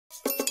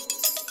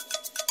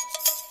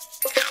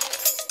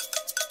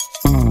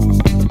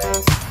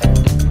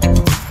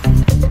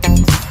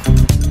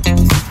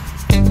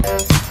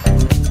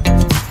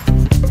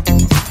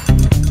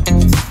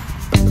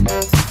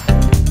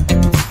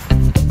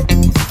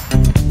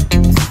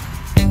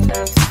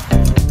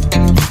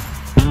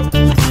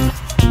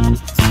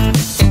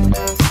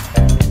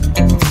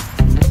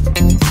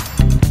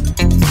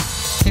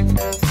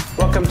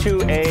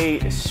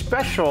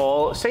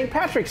special St.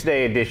 Patrick's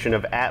Day edition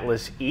of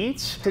Atlas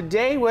Eats.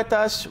 Today with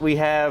us we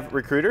have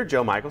recruiter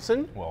Joe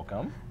Michelson.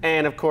 Welcome.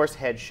 And of course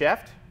head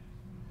chef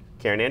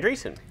Karen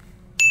Andreessen.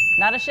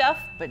 Not a chef,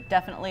 but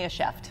definitely a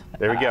chef.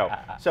 There we go.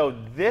 So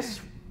this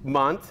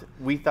month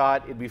we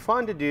thought it'd be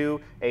fun to do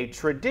a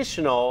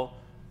traditional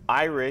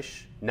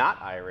Irish,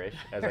 not Irish,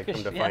 as I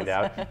come to find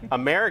out,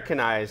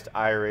 Americanized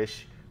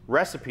Irish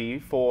recipe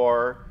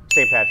for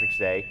St. Patrick's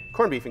Day,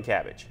 corned beef and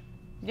cabbage.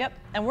 Yep,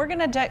 and we're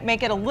gonna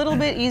make it a little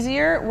bit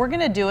easier. We're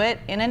gonna do it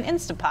in an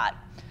Instapot.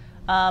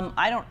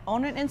 I don't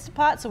own an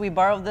Instapot, so we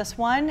borrowed this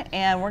one,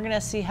 and we're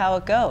gonna see how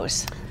it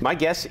goes. My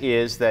guess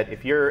is that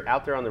if you're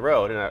out there on the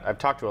road, and I've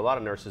talked to a lot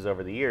of nurses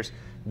over the years,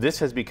 this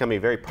has become a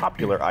very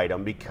popular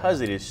item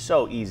because it is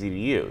so easy to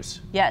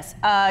use. Yes,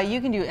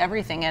 you can do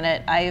everything in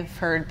it. I've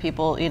heard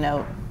people, you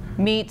know,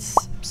 meats,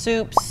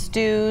 soups,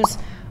 stews.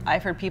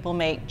 I've heard people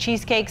make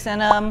cheesecakes in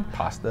them.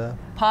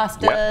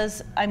 Pastas,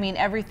 yep. I mean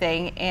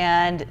everything.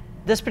 And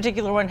this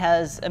particular one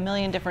has a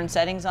million different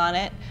settings on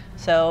it.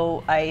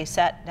 So I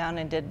sat down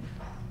and did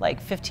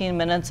like 15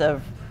 minutes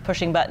of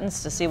pushing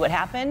buttons to see what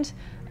happened.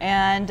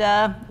 And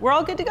we're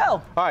all good to go.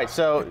 All right,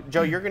 so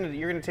Joe, you're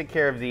gonna take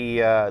care of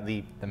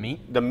the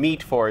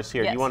meat for us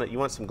here. Yes. You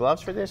want some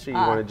gloves for this, or you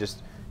want to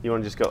just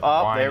go?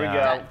 Oh, there we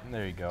go.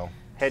 There you go.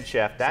 Head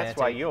chef. That's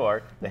why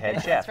you're the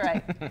head chef. That's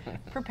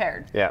right.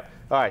 Prepared. Yeah.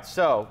 All right.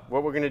 So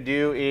what we're gonna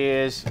do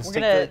is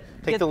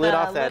take the lid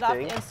off that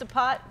thing. Off the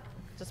Instapot.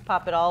 Just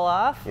pop it all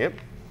off. Yep.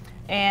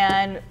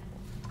 And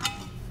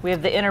we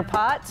have the inner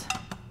pot.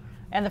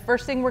 And the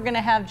first thing we're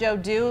gonna have Joe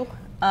do,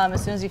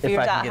 as soon as he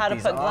figures out how to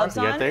put gloves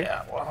on.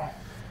 Yeah, well,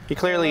 he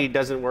clearly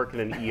doesn't work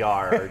in an ER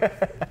or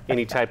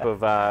any type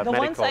of medical. The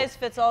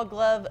one-size-fits-all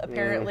glove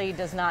apparently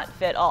does not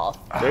fit all.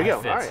 There you go.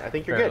 All right, I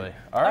think you're good.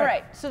 All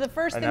right. So the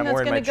first thing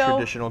that's going to go. And I'm wearing my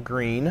traditional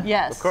green.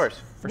 Yes. Of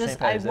course.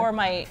 I wore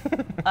my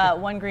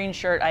one green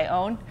shirt I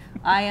own.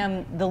 I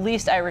am the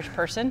least Irish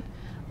person,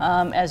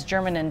 as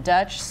German and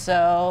Dutch.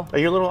 So. Are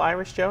you a little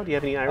Irish, Joe? Do you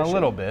have any Irish? A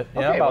little bit.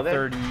 Yeah, okay, about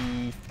 30,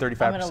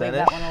 35%. I'm going to leave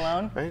that one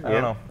alone. Right, I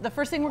don't know. The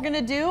first thing we're going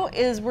to do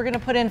is we're going to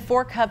put in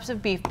 4 cups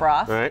of beef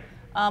broth. All right.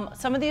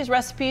 Some of these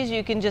recipes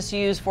you can just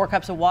use 4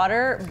 cups of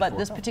water, but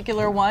this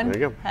particular one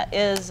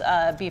is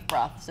beef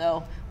broth.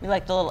 So we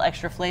like the little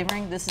extra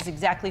flavoring. This is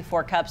exactly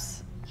 4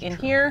 cups in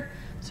here.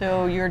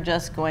 So you're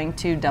just going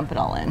to dump it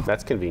all in.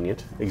 That's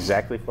convenient.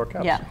 Exactly 4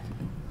 cups. Yeah,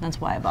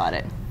 that's why I bought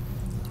it.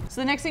 So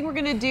the next thing we're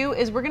gonna do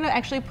is we're gonna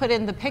actually put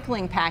in the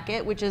pickling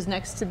packet, which is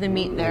next to the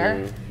meat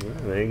there.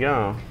 There you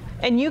go.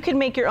 And you can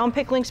make your own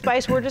pickling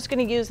spice. We're just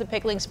gonna use the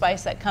pickling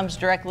spice that comes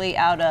directly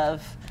out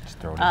of. Just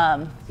throw it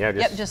in.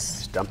 Yeah,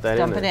 just dump that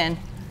dump in. it in.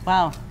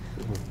 Wow.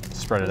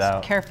 Spread it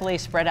out. Carefully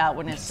spread out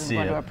when it's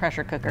going to a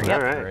pressure cooker. All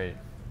right. Great.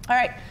 All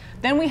right.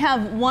 Then we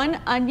have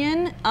 1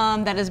 onion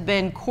that has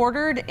been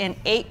quartered and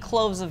 8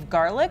 cloves of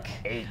garlic.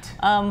 8.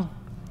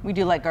 We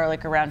do like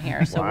garlic around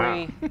here, so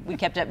wow. we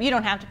kept up. You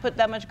don't have to put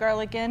that much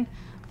garlic in,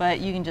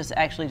 but you can just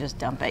actually just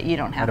dump it. You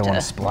don't have to. I don't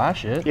want to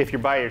splash it. If you're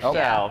by yourself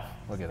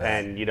Look at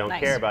that. and you don't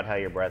care about how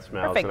your breath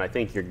smells, Perfect. then I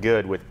think you're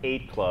good with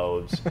 8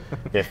 cloves.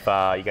 If you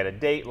got a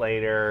date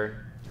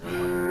later,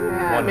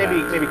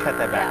 maybe cut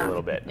that back a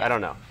little bit. I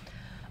don't know.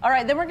 All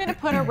right, then we're going to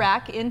put a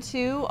rack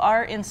into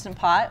our Instant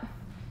Pot.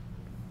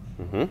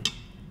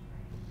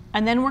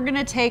 And then we're going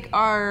to take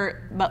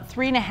our about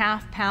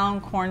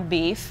 3.5-pound corned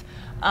beef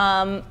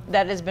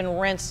that has been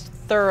rinsed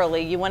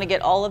thoroughly. You want to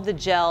get all of the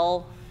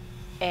gel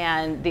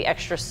and the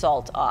extra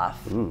salt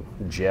off. Ooh,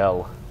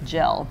 gel.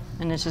 Gel.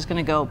 And it's just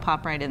going to go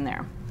pop right in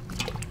there.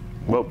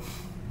 Whoa.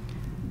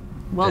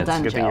 Well done, It's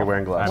a good thing you're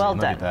wearing gloves. Well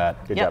Look done. at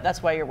that. Good Yep, job.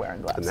 that's why you're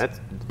wearing gloves. And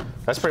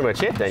that's pretty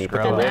much it then. You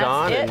put the lid That's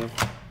on. it.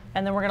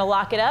 And then we're going to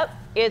lock it up.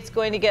 It's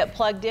going to get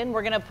plugged in.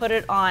 We're going to put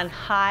it on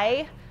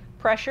high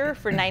pressure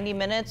for 90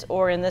 minutes,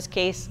 or in this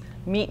case,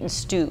 meat and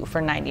stew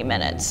for 90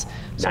 minutes.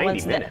 So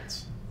 90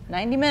 minutes?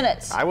 90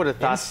 minutes. I would have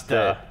thought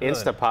the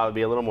Insta. Instapot would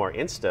be a little more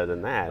Insta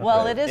than that.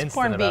 Well, it is Instant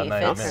corned about beef.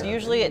 90 It's minutes.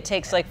 usually it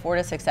takes like 4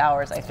 to 6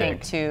 hours, I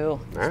think, to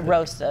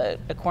roast a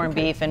corned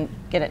beef and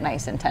get it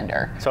nice and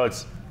tender. So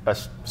it's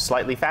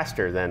slightly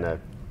faster than a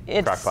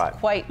It's crock pot.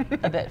 quite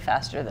a bit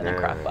faster than a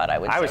crock pot, I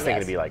would say. I was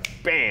thinking yes. it'd be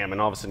like bam, and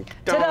all of a sudden,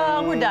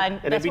 Ta-da, we're done.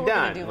 And That's it'd be what we're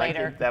done. gonna do Like,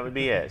 later. that would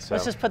be it. So.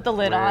 Let's just put the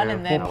lid on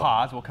and then We'll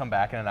pause. We'll come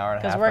back in an hour and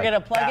a half. because we're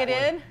gonna plug it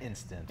that in. was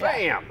Instant.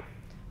 Bam.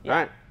 Yeah. All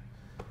right.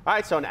 All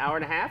right. So an hour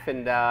and a half,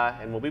 and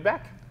we'll be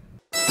back.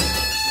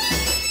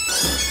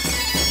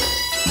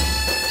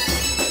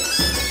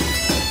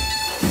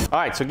 All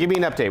right. So give me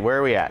an update. Where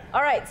are we at?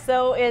 All right,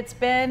 so it's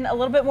been a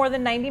little bit more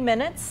than 90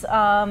 minutes.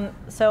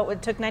 So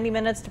it took 90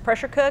 minutes to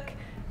pressure cook.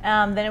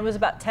 Then it was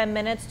about 10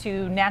 minutes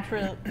to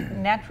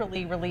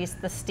naturally release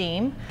the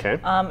steam. Okay.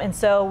 And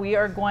so we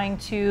are going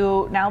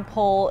to now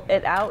pull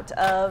it out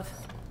of.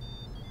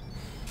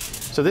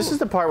 So this is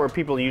the part where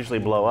people usually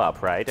blow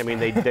up, right? I mean,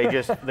 they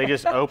just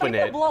open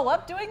People it. blow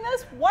up doing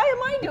this? Why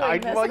am I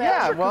doing this? Well,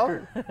 yeah.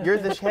 Well, you're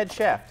the head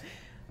chef.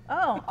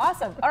 Oh,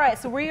 awesome. All right,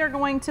 so we are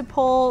going to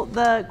pull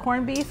the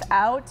corned beef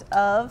out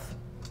of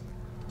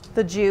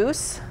the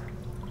juice.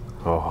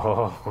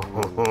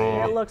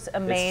 Oh, It looks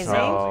amazing.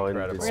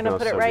 incredible. We're gonna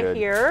put it right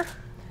here.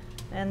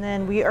 And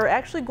then we are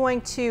actually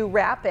going to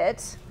wrap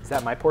it. Is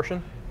that my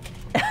portion?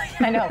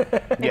 I know.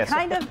 Yes.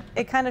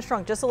 It kind of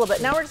shrunk just a little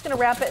bit. Now we're just gonna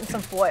wrap it in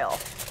some foil.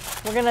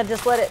 We're gonna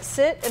just let it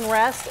sit and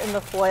rest in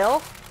the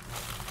foil.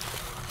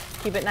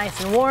 Keep it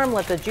nice and warm,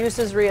 let the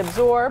juices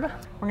reabsorb.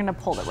 We're gonna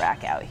pull the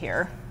rack out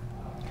here.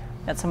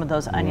 Got some of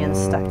those onions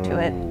stuck to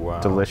it. Wow.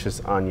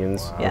 delicious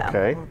onions. Yeah,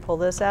 Okay. we'll pull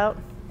this out.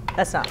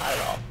 That's not hot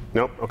at all.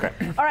 Nope. Okay.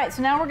 All right,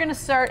 so now we're gonna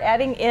start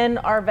adding in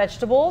our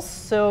vegetables.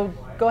 So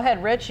go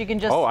ahead, Rich, you can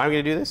just. Oh, I'm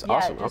gonna do this. Yeah,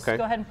 Awesome. just Okay.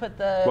 go ahead and put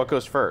the. What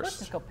goes Let's first?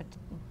 just go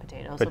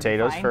potatoes.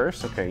 Potatoes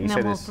first. Okay. You And then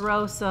said we'll this.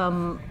 throw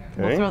some.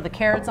 We'll Okay. throw the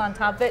carrots on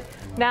top of it.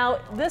 Now,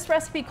 this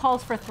recipe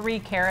calls for 3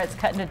 carrots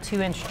cut into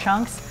 2-inch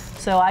chunks.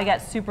 So I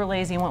got super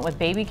lazy and went with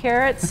baby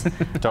carrots.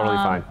 Totally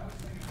fine.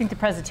 I think the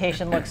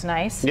presentation looks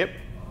nice. Yep.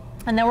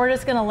 And then we're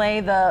just gonna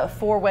lay the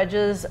 4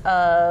 wedges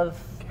of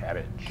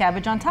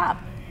cabbage on top.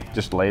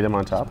 Just lay them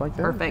on top like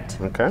that. Perfect.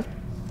 Okay.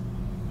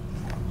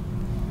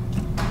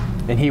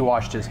 And he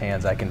washed his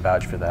hands. I can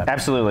vouch for that.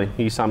 Absolutely.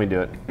 You saw me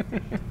do it.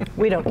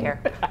 We don't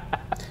care.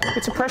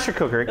 It's a pressure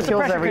cooker. It It's a kills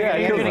pressure cooker.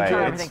 everything You're gonna anyway. kill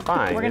It's everything.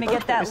 fine. We're gonna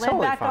get that It's lid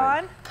totally back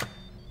fine. on,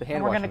 The hand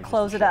and we're washing gonna was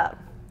close just it up.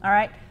 All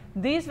right.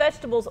 These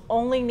vegetables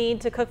only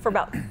need to cook for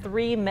about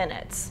 3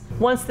 minutes.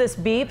 Once this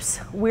beeps,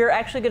 we're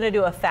actually going to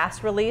do a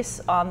fast release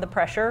on the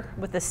pressure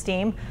with the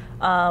steam.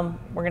 We're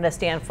going to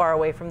stand far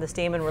away from the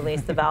steam and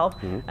release the valve,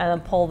 and then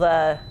pull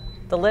the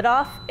lid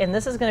off, and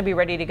this is going to be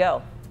ready to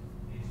go.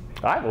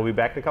 All right, we'll be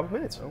back in a couple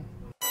minutes.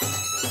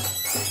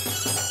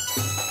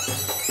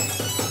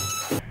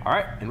 All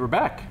right, and we're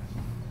back.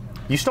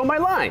 You stole my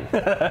line.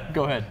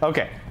 Go ahead.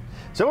 Okay,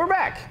 so we're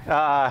back.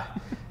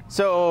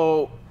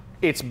 So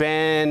it's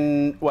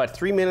been, what,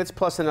 3 minutes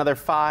plus another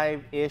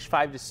 5-ish,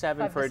 5 to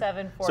 7 5 to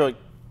 7 for so it. it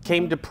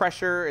came to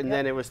pressure, and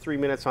then it was 3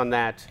 minutes on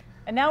that.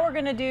 And now we're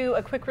going to do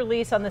a quick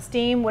release on the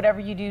steam. Whatever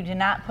you do, do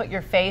not put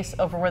your face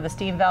over where the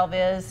steam valve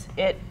is.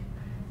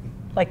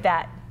 Like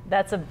that.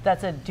 That's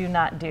a do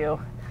not do.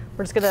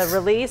 We're just going to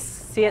release.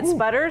 See it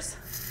sputters?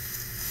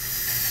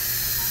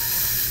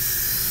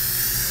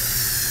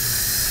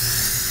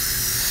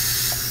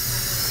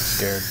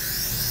 Scared.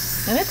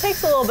 And it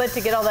takes a little bit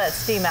to get all that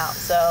steam out,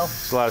 so.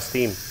 It's a lot of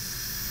steam.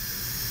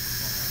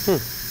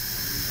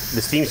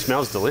 The steam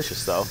smells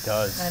delicious, though. It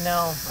does. I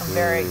know, I'm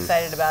very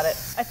excited about it.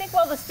 I think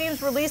while the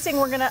steam's releasing,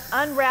 we're gonna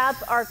unwrap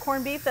our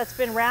corned beef that's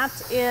been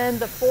wrapped in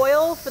the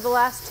foil for the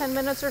last 10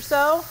 minutes or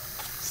so.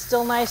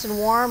 Still nice and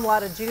warm, a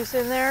lot of juice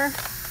in there.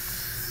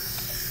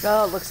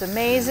 Oh, it looks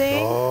amazing.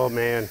 Oh,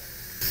 man.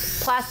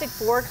 Plastic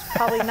forks,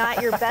 probably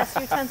not your best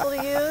utensil to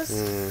use.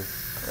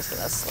 I'm just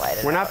gonna slide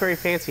it We're out. not very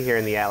fancy here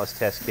in the Alice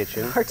Test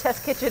Kitchen. Our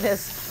test kitchen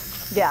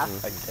is, yeah.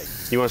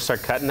 You want to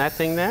start cutting that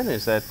thing then?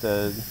 Is that,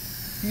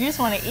 You just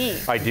wanna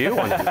eat. I do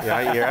want to.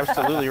 Yeah, you're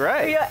absolutely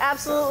right. You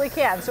absolutely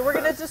can. So we're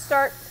gonna just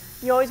start,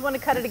 you always wanna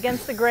cut it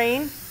against the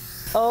grain.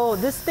 Oh,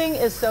 this thing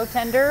is so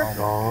tender.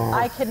 Oh.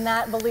 I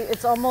cannot believe,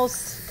 it's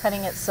almost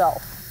cutting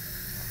itself.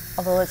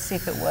 Although let's see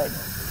if it would.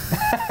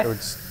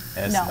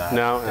 It's No. not.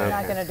 No, I'm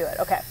not gonna do it.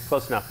 Okay,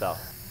 close enough though.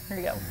 here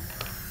you go.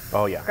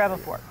 Oh yeah. Grab a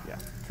fork. Yeah.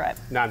 Try it.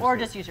 No, Or gonna-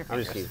 just use your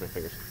I'm fingers. just gonna use my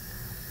fingers.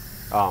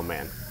 Oh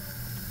man.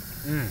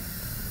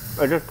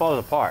 It just falls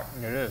apart.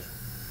 It is.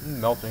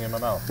 Melting in my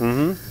mouth.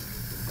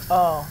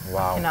 Oh,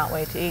 Wow. I cannot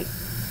wait to eat.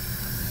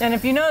 And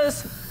if you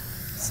notice,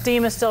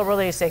 steam is still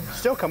releasing.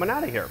 Still coming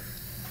out of here.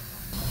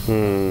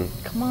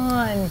 Come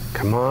on.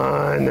 Come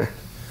on.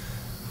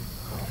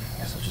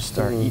 Guess I'll just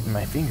start eating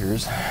my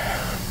fingers.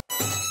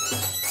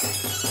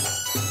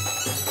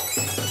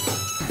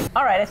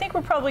 All right, I think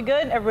we're probably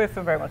good. Everybody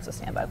feel very much to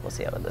stand by. We'll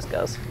see how this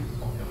goes.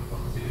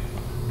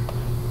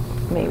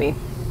 Maybe.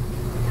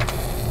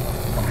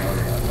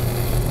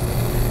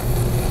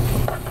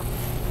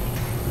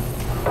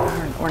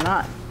 Or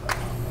not.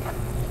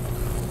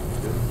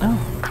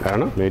 I don't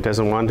know. Maybe it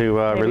doesn't want to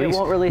Maybe it release.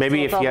 won't release Maybe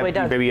till if it's all you the way have,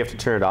 done. maybe you have to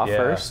turn it off Yeah.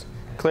 first.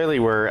 Clearly,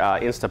 we're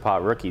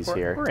Instapot rookies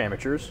here. We're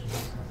amateurs.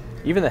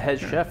 Even the head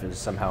chef is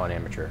somehow an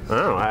amateur.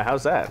 Oh,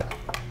 how's that?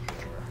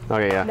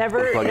 Okay, yeah.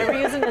 Never Plug it.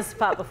 used this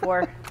spot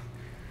before.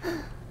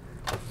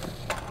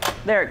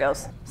 There it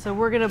goes. So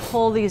we're gonna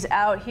pull these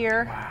out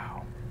here.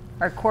 Wow.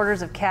 Our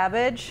quarters of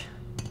cabbage.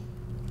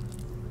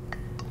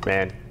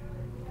 Man,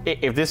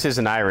 if this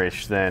isn't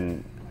Irish,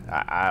 then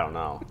I don't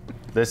know.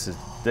 This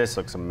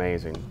looks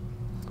amazing.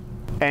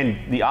 And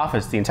the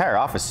entire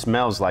office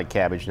smells like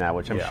cabbage now,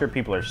 which I'm Yeah. sure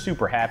people are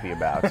super happy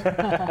about.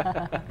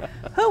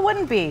 Who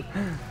wouldn't be?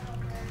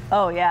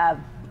 Oh yeah,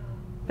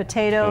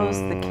 potatoes,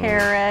 the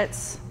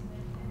carrots.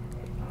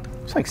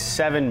 It's like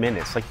 7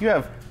 minutes. Like you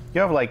have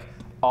like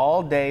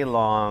all day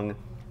long,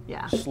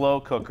 Yeah, slow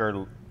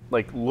cooker,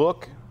 like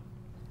look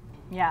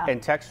yeah.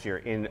 and texture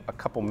in a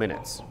couple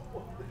minutes.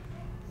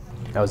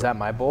 Oh, is that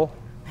my bowl?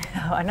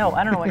 I know.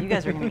 I don't know what you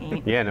guys are gonna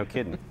eat. Yeah, no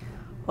kidding.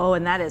 Oh,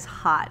 and that is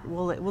hot.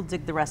 We'll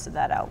dig the rest of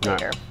that out All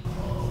right. later.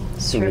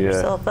 Strip Yeah.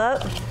 yourself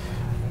up.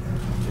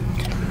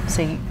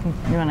 So you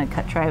want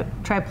to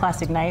try a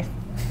plastic knife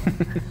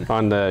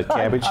On the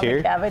cabbage on here.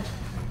 The cabbage.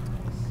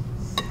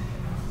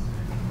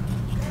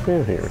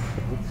 Here.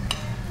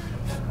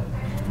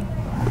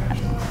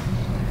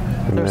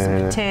 There's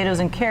some potatoes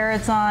and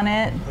carrots on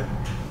it.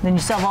 Then you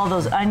still have all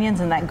those onions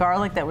and that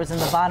garlic that was in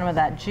the bottom of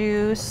that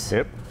juice.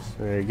 Yep.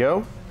 There you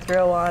go.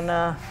 Throw on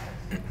a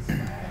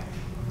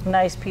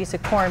nice piece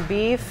of corned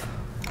beef.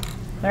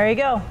 There you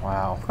go.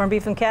 Wow. Corned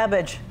beef and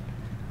cabbage.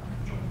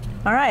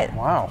 All right.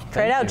 Wow.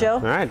 Try it out, Joe.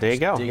 All right, there you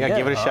go. Dig Yeah, in.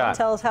 give it a shot.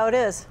 Tell us how it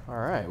is. All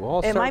right. Well, I'll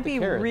It start might with the be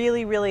carrot.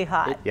 really, really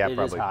hot. Yeah, It is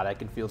probably. hot. I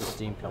can feel the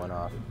steam coming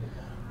off.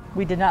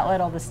 We did not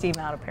let all the steam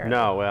out, apparently.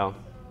 No, well,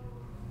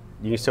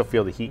 you can still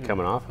feel the heat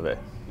coming off of it.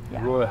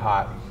 Yeah. Really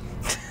hot.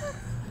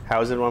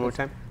 How is it one more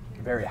time?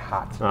 Very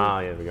hot. Oh,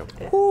 yeah, there we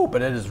go. Ooh,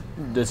 but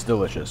it's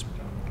delicious.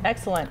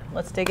 Excellent.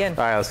 Let's dig in.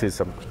 All right, let's see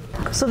some.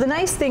 So the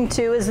nice thing,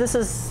 too, is this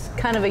is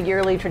kind of a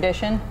yearly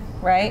tradition,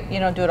 right? You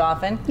don't do it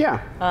often.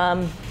 Yeah.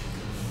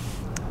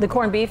 The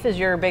corned beef is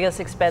your biggest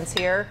expense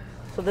here.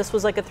 So this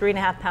was like a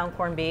 3.5 pound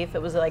corned beef.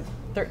 It was like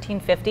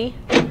 $13.50.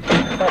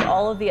 But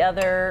all of the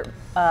other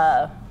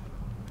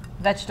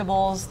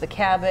vegetables, the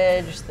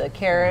cabbage, the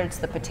carrots,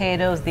 the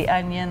potatoes, the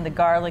onion, the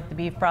garlic, the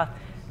beef broth,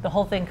 the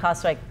whole thing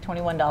costs like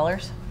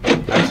 $21.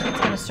 It's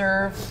going to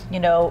serve,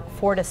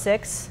 4 to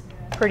 6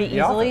 pretty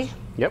easily.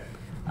 Yep.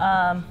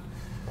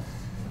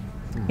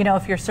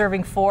 If you're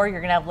serving 4,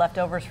 you're going to have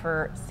leftovers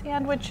for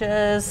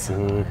sandwiches,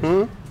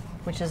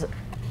 which is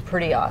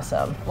pretty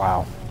awesome.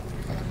 Wow.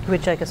 Would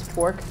you like a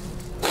fork?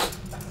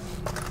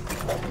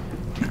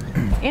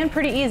 And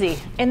pretty easy,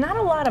 and not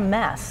a lot of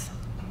mess.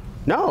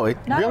 No, it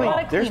Not a really,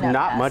 lot of there's cleanup,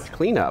 not Bess. much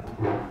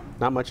cleanup.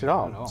 Not much at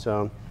all. Not at all.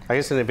 So I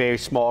guess in a very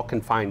small,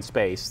 confined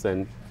space,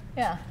 then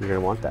Yeah, you're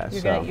going to want that.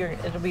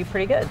 it'll be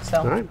pretty good. So.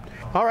 All right.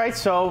 All right,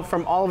 so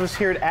from all of us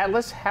here at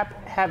Atlas,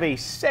 have a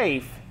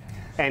safe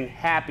and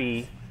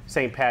happy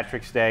St.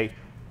 Patrick's Day.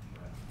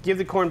 Give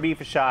the corned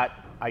beef a shot.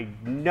 I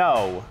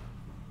know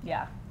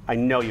you'll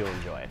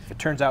enjoy it. If it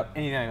turns out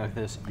anything like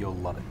this, you'll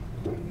love it.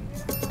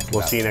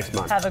 We'll see you next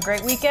month. Have a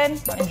great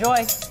weekend.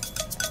 Enjoy.